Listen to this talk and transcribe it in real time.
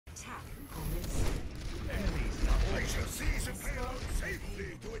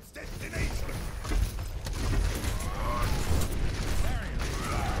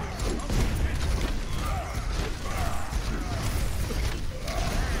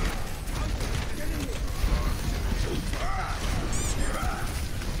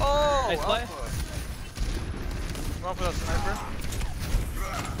Oh, nice play. Run for that sniper.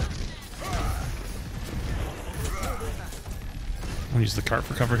 I'm gonna use the cart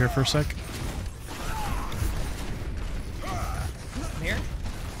for cover here for a sec. I'm here.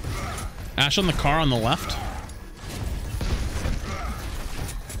 Ash on the car on the left.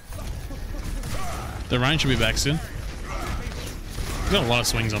 The Ryan should be back soon. He's got a lot of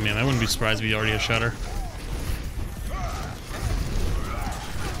swings on me, and I wouldn't be surprised if he already has Shatter.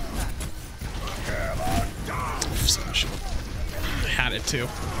 Had it too.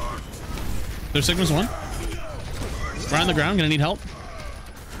 There's Sigma's one. Right on the ground, gonna need help.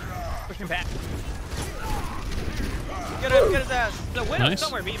 Pushing back. Get him, get his ass. The Widow's Nice.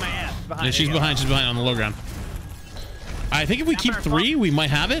 somewhere beating my ass. Behind. Yeah, she's behind on the low ground. I think if we keep 3, we might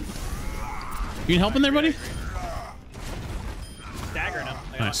have it. You need help in there, buddy? Staggering him.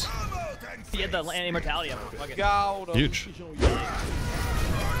 Nice. He had the land immortality up. Huge.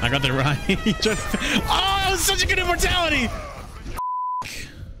 I got that right. Oh, that was such a good immortality!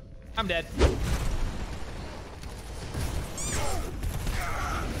 I'm dead.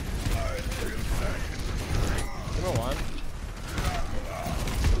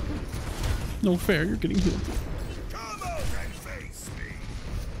 No fair, you're getting healed.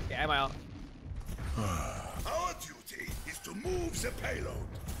 Yeah, I'm out. Our duty is to move the payload.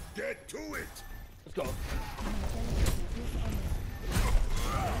 Get to it. Let's go.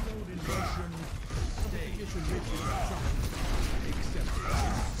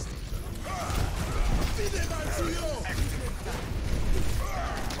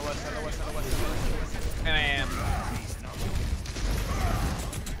 I am.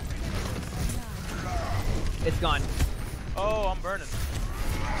 It's gone. Oh, I'm burning.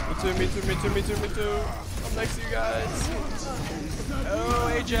 Me too. I'm next to you guys. Oh,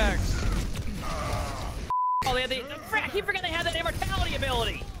 Ajax. Oh, they had the. I keep forgetting they had that immortality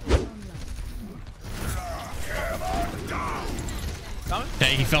ability. Coming?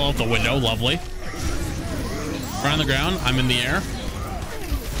 Okay, he fell out the window. Lovely. Right on the ground. I'm in the air.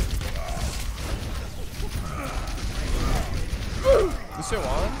 You still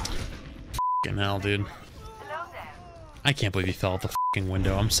on? Fucking hell, dude. I can't believe he fell out the fucking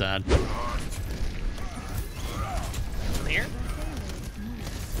window. I'm sad. I'm here.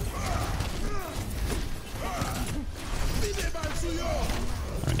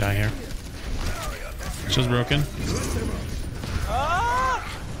 I die here. Show's broken. Ah!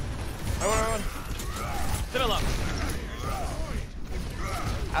 I won. Still low.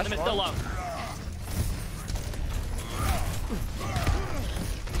 Adam is still low.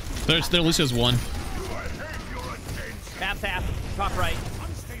 There at least has one. Map's half. Top right.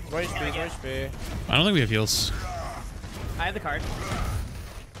 Where's HP? I don't think we have heals. I have the card.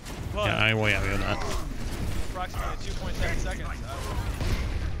 Yeah, we have that. Approximately 2.7 seconds.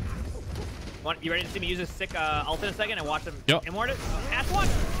 You ready to see me use this sick ult in a second and watch them immort it? Ash one.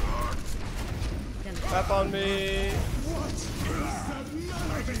 Tap on me.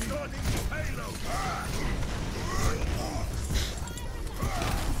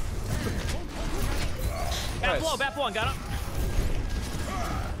 Bat one, got him.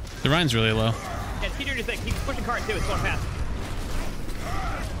 The Ryan's really low. Yeah, keep doing your thing. Keep pushing card too. It's going fast.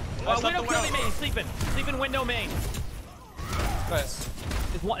 Window kill me main. He's sleeping. Sleeping window main. Nice.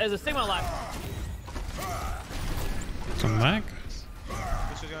 There's a Sigma left. Come back.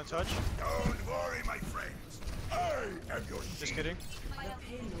 This is gonna touch. Don't worry, my friends. I am your Just kidding.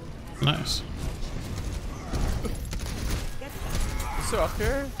 Nice. You still up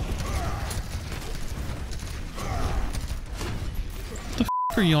here? What the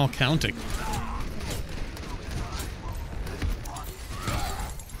f are y'all counting?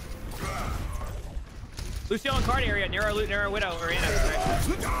 Lucio in card area. Narrow loot, narrow widow, or Anna. Right.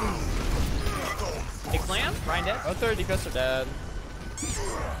 Hey, Clam. Ryan dead. Our third defense are dead.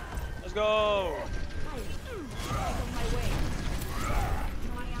 Let's go.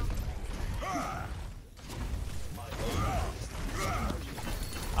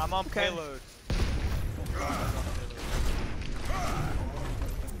 I'm on payload.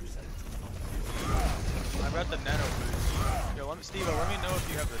 I got the nano boost. Yo, Steve, let me know if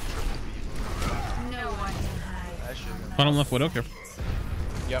you have the triple beam. No one can hide. That shit. Bottom left widow here.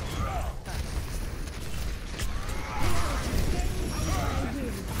 Yep.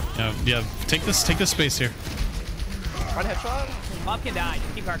 Yeah, take this space here. One headshot. Bob can die.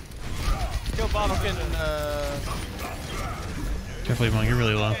 Keep card. Kill Bob. Fucking, Careful, Emongg, you're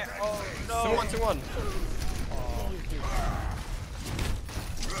really low. no. Someone 2-1.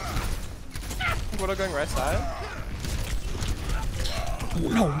 What are going right side?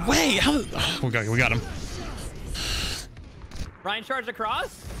 No way! How? Oh, we got him. Ryan charged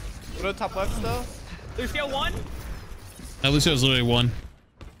across. What are top left still? Lucio 1. Lucio's literally one.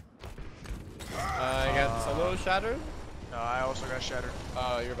 I got solo shattered. No, I also got shattered.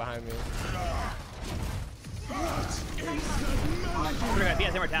 Oh, you're behind me. He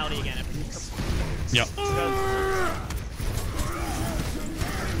has immortality again. Yep.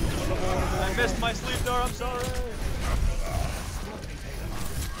 I missed my sleep door, I'm sorry.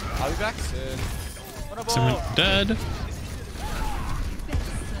 I'll be back soon. What a Someone ball. dead.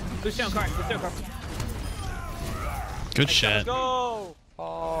 Lucio card. Lucio card. Good Let's shit. go.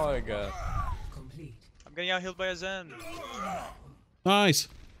 Oh my god. I'm getting out healed by a Zen. Nice.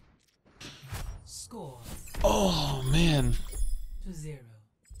 Score Oh man. to 0.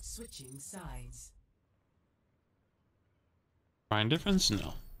 Switching sides. Ryan difference?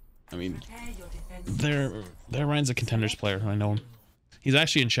 No. I mean, Prepare your defense. their Ryan's a contenders player. I know him. He's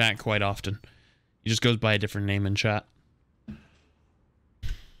actually in chat quite often. He just goes by a different name in chat.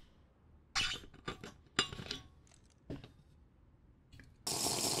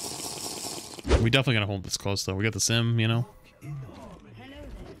 We definitely gotta hold this close though. We got the sim, you know.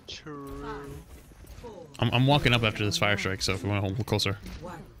 True. I'm walking up after this fire strike, so if we want to hold closer.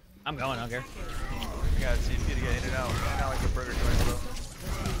 I'm going. I don't care. You got CP to get in and out. Not like the burger joint, bro.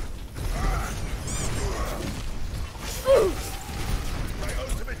 Oh,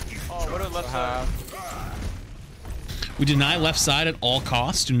 what are left side? We deny left side at all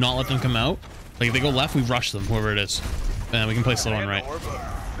costs. Do not let them come out. Like if they go left, we rush them, whoever it is. And we can play slow on right. Can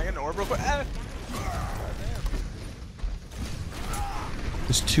I get an orb real quick? Ah.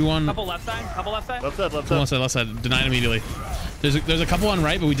 There's two on. Couple left side. Couple left side. Left side, left Two on left side. Denied immediately. There's a couple on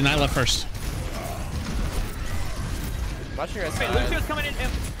right, but we deny left first. Watching right Wait, side. Lucio's coming in.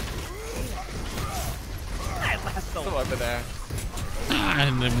 That lasts so Still long. over there. Ah,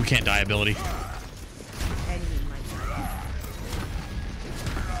 and then we can't die ability.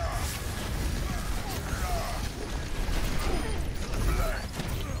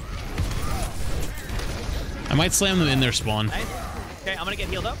 I might slam them in their spawn. Nice. Okay, I'm gonna get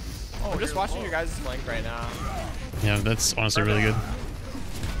healed up. I'm just watching your guys' flank right now. Yeah, that's honestly really good.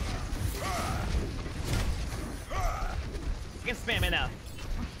 You can spam in now.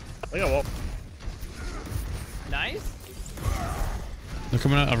 I got wall. Nice. They're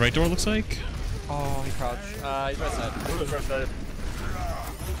coming out a right door, looks like. Oh, he crouched. He's right side. He's right side.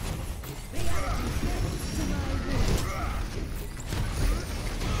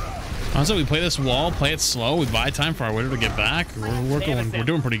 Honestly, we play this wall, play it slow, we buy time for our widow to get back. We're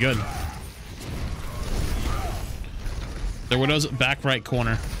doing pretty good. Their widow's back right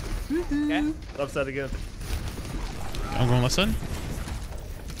corner. Okay. Left side again. I'm going left side.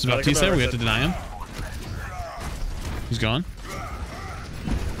 Is Baptiste there? We have to deny him. He's gone.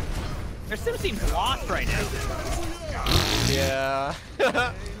 Their sim seems lost right now. Yeah.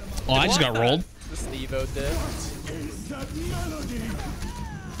 Oh, I just got rolled. The Steve-O did.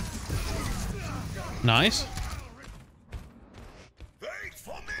 Nice. Wait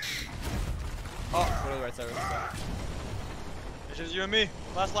for me. Oh, what are the right side? Right side. It's just you and me.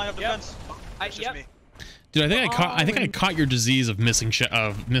 Last line of defense. It's just me. Dude, I think I caught your disease of missing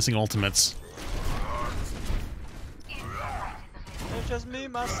ultimates. It's just me,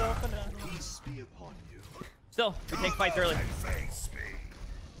 myself, and I. Still, we take fights early. Face me.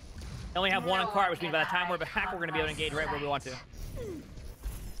 Only have one on cart, which means by the time we're back, we're gonna be able to engage right where we want to.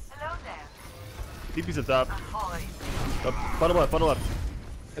 Hello there. TP's at top. Bottom left, bottom left.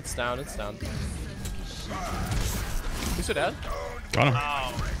 It's down, it's down. Who's so dead? Got him.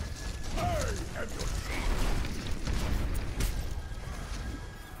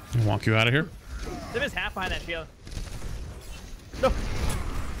 I'll walk you out of here. Sim is half behind that shield. No.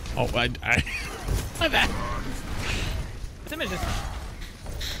 Oh, my bad. Sim is just.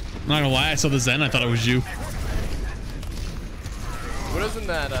 I'm not gonna lie, I saw the Zen, I thought it was you. What is in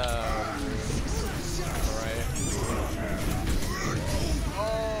that, alright.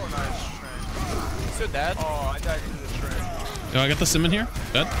 Oh, nice train. So dead? Oh, I died into the train. Oh, I got the sim in here.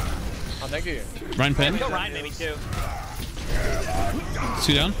 Dead. Oh, thank you. Ryan Penn. Kill Ryan maybe too.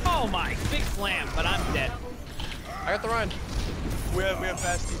 Two down. Oh my, big slam, but I'm dead. I got the run. We have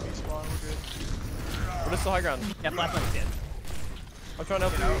fast TP spawn. We're good. What is the high ground? Yeah, last one's dead. I'm trying to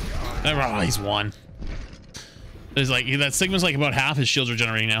help you. Oh, he's one. There's like that Sigma's like about half his shields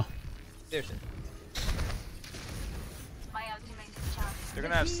regenerating now. Seriously. My ultimate is charged. They're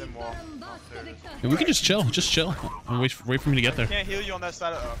gonna have sim wall. Yeah, we can just chill, and wait for me to get there. Can't heal you on that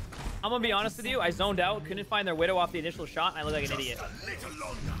side of. I'm gonna be honest with you. I zoned out, couldn't find their widow off the initial shot, and I look like an idiot.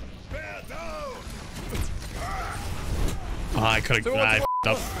 Oh, I could have. I f***ed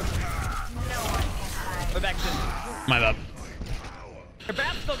up. We're back to My bad. Your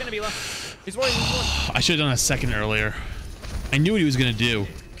bat's still gonna be low. He's one. I should have done a second earlier. I knew what he was gonna do.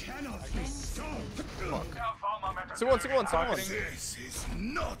 Single one. This is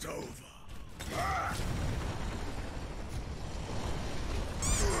not over.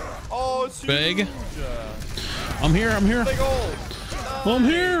 Oh, it's Big. huge. I'm here. Big ult. I'm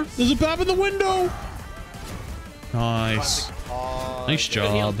here. There's a bab in the window. Nice. Nice Good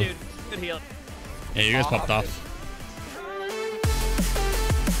heal, job. dude. Good heal. Yeah, you guys popped off.